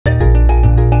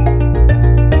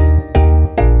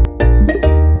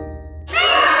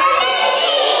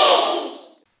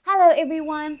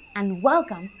and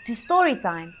welcome to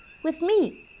Storytime with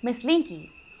me, Miss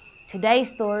Linky. Today's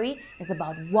story is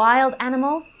about wild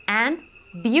animals and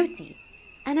beauty,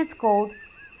 and it's called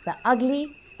The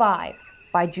Ugly Five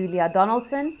by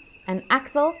Donaldson and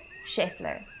Axel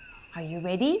Scheffler. Are you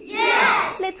ready?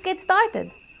 Yes! Let's get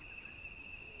started.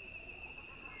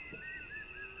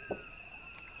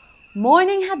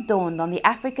 Morning had dawned on the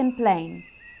African plain.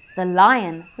 The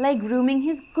lion lay grooming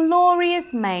his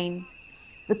glorious mane.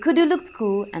 The kudu looked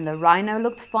cool and the rhino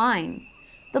looked fine.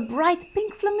 The bright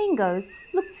pink flamingos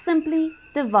looked simply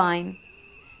divine.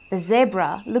 The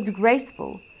zebra looked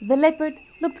graceful. The leopard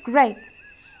looked great.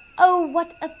 Oh,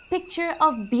 what a picture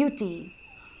of beauty!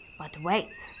 But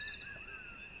wait.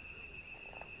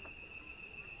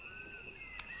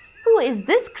 Who is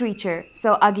this creature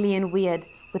so ugly and weird,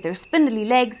 with her spindly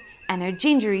legs and her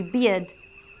gingery beard,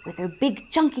 with her big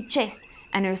chunky chest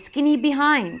and her skinny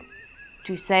behind?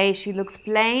 To say she looks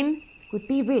plain would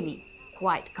be really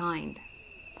quite kind.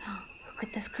 Who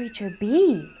could this creature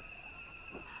be?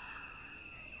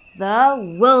 The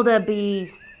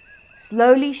wildebeest.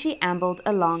 Slowly she ambled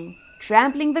along,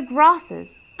 trampling the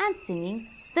grasses and singing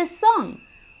this song.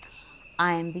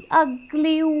 I am the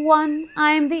ugly one,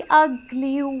 I am the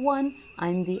ugly one,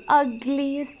 I'm the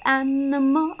ugliest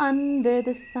animal under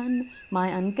the sun. My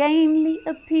ungainly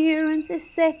appearance is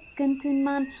second to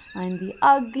none. I'm the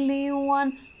ugly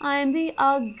one, I'm the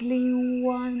ugly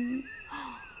one.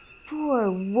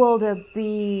 Poor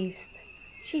wildebeest.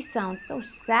 She sounds so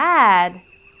sad.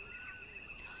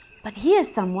 But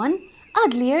here's someone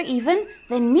uglier even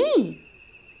than me.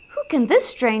 Who can this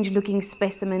strange-looking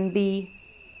specimen be?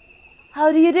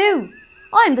 How do you do?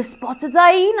 I'm the spotted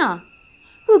hyena.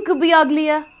 Who could be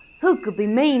uglier? Who could be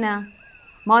meaner?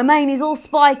 My mane is all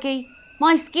spiky,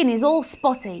 my skin is all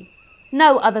spotty.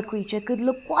 No other creature could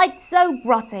look quite so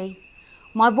grotty.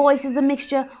 My voice is a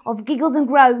mixture of giggles and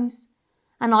groans,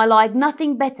 and I like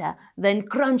nothing better than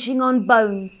crunching on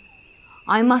bones.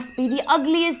 I must be the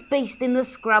ugliest beast in the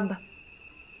scrub.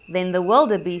 Then the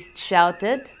wildebeest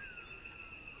shouted,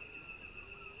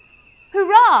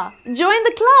 Hurrah! Join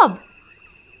the club!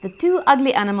 The two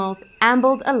ugly animals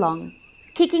ambled along,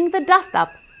 kicking the dust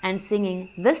up and singing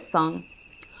this song.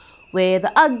 We're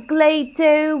the ugly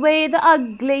two, we're the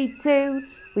ugly two.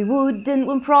 We wouldn't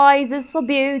win prizes for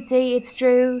beauty, it's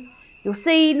true. You'll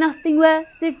see nothing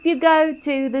worse if you go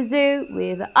to the zoo.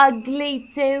 We're the ugly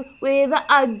two, we're the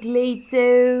ugly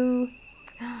two.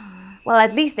 Well,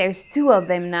 at least there's two of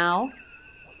them now.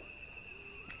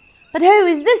 But who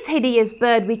is this hideous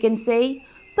bird we can see,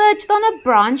 perched on a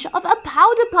branch of a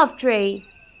powder puff tree?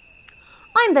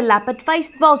 I'm the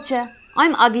lappet-faced vulture.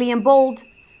 I'm ugly and bald.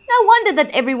 No wonder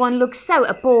that everyone looks so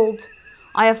appalled.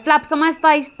 I have flaps on my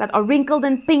face that are wrinkled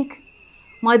and pink.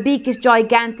 My beak is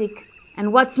gigantic,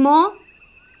 and what's more,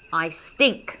 I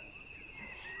stink.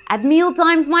 At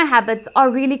mealtimes my habits are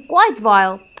really quite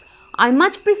vile. I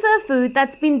much prefer food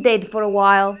that's been dead for a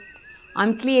while.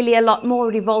 I'm clearly a lot more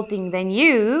revolting than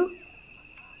you.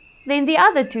 Then the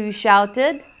other two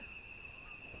shouted,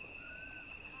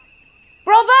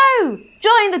 Bravo!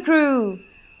 Join the crew!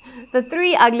 The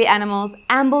three ugly animals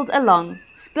ambled along,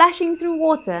 splashing through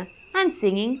water and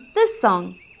singing this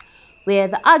song. We're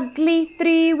the ugly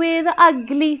three, we're the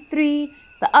ugly three,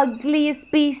 the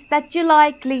ugliest beast that you're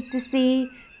likely to see.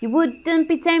 You wouldn't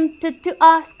be tempted to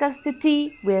ask us to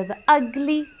tea. We're the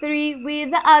ugly three, we're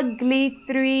the ugly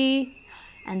three.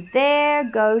 And there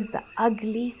goes the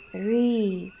ugly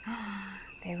three.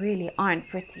 They really aren't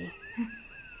pretty.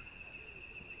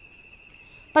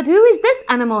 But who is this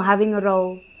animal having a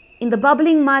roll in the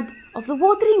bubbling mud of the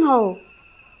watering hole?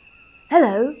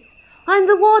 Hello, I'm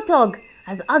the warthog,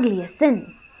 as ugly as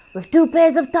sin, with two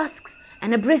pairs of tusks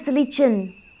and a bristly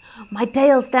chin. My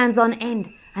tail stands on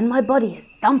end and my body is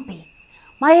dumpy.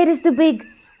 My head is too big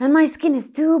and my skin is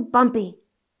too bumpy.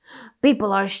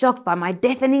 People are shocked by my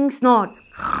deafening snorts,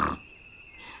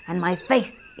 and my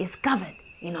face is covered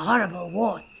in horrible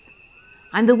warts.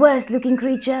 I'm the worst looking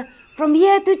creature from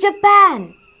here to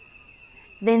Japan.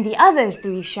 Then the other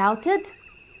three shouted,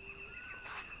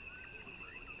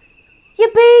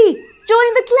 Yippee!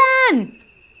 Join the clan!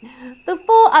 The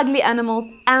four ugly animals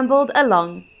ambled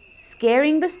along,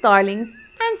 scaring the starlings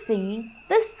and singing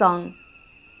this song.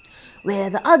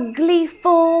 We're the ugly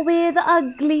four, we're the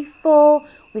ugly four.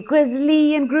 We're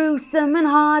grisly and gruesome and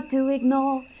hard to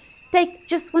ignore. Take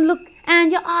just one look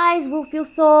and your eyes will feel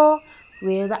sore.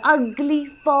 We're the ugly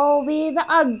four, we're the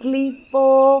ugly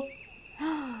four.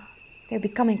 They're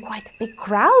becoming quite a big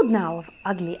crowd now of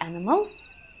ugly animals.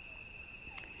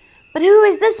 But who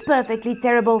is this perfectly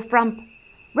terrible frump,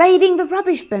 raiding the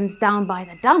rubbish bins down by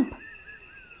the dump?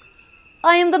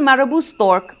 I am the marabou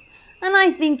stork, and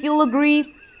I think you'll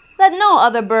agree that no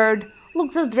other bird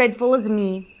looks as dreadful as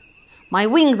me. My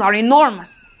wings are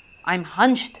enormous. I'm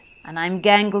hunched and I'm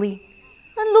gangly.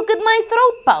 And look at my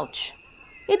throat pouch.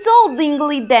 It's all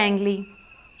dingly-dangly.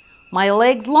 My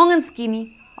legs, long and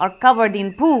skinny, are covered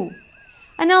in poo.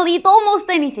 And I'll eat almost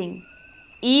anything,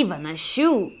 even a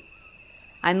shoe.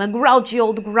 I'm a grouchy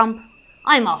old grump.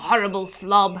 I'm a horrible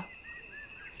slob.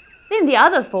 Then the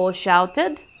other four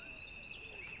shouted,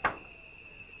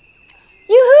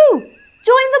 Yoo-hoo!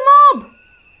 Join the mob!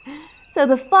 So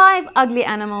the 5 ugly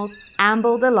animals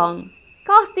ambled along,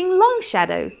 casting long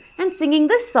shadows and singing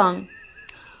this song.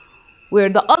 We're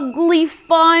the ugly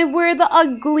 5, we're the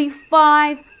ugly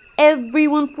 5.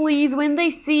 Everyone flees when they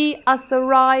see us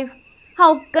arrive.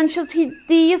 How can such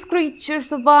hideous creatures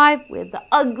survive? We're the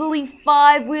ugly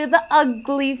 5, we're the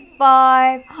ugly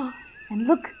 5. And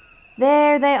look,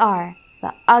 there they are,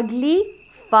 the ugly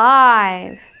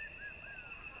 5.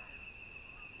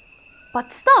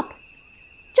 But stop!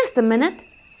 Just a minute.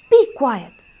 Be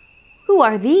quiet. Who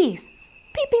are these?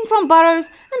 Peeping from burrows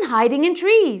and hiding in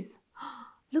trees.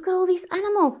 Look at all these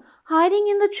animals hiding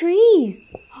in the trees.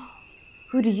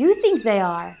 Who do you think they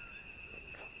are?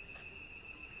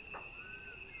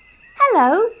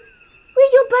 Hello,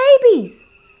 we're your babies.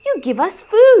 You give us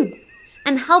food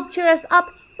and help cheer us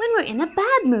up when we're in a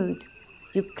bad mood.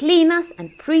 You clean us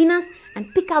and preen us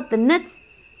and pick out the nits,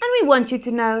 and we want you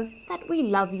to know that we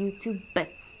love you to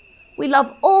bits. We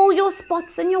love all your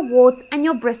spots and your warts and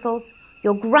your bristles,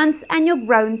 your grunts and your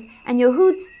groans and your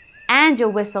hoots and your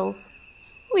whistles.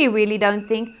 We really don't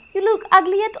think you look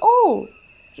ugly at all.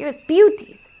 You're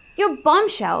beauties, you're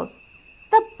bombshells,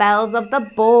 the belles of the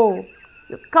ball.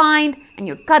 You're kind and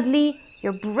you're cuddly,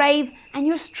 you're brave and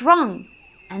you're strong.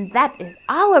 And that is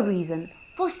our reason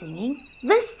for singing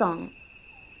this song.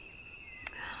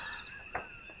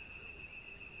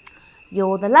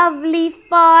 You're the lovely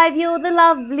 5, you're the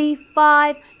lovely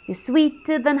 5. You're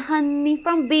sweeter than honey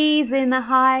from bees in a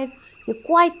hive. You're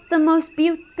quite the most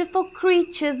beautiful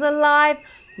creatures alive.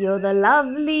 You're the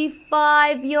lovely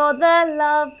 5, you're the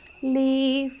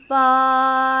lovely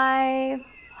 5.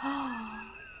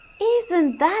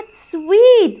 Isn't that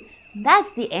sweet?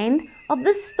 That's the end of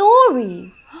the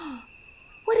story.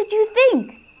 What did you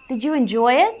think? Did you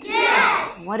enjoy it?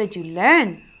 Yes! What did you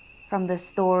learn from the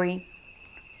story?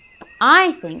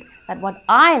 I think that what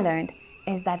I learned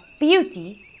is that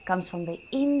beauty comes from the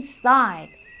inside.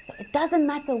 So it doesn't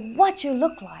matter what you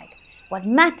look like. What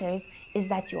matters is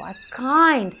that you are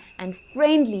kind and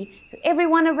friendly to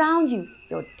everyone around you,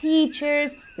 your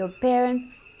teachers, your parents,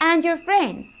 and your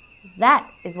friends. That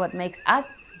is what makes us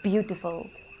beautiful.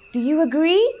 Do you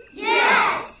agree?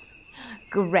 Yes!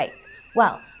 Great.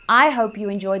 Well, I hope you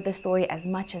enjoyed the story as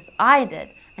much as I did,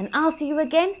 and I'll see you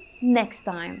again next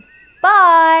time.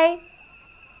 Bye!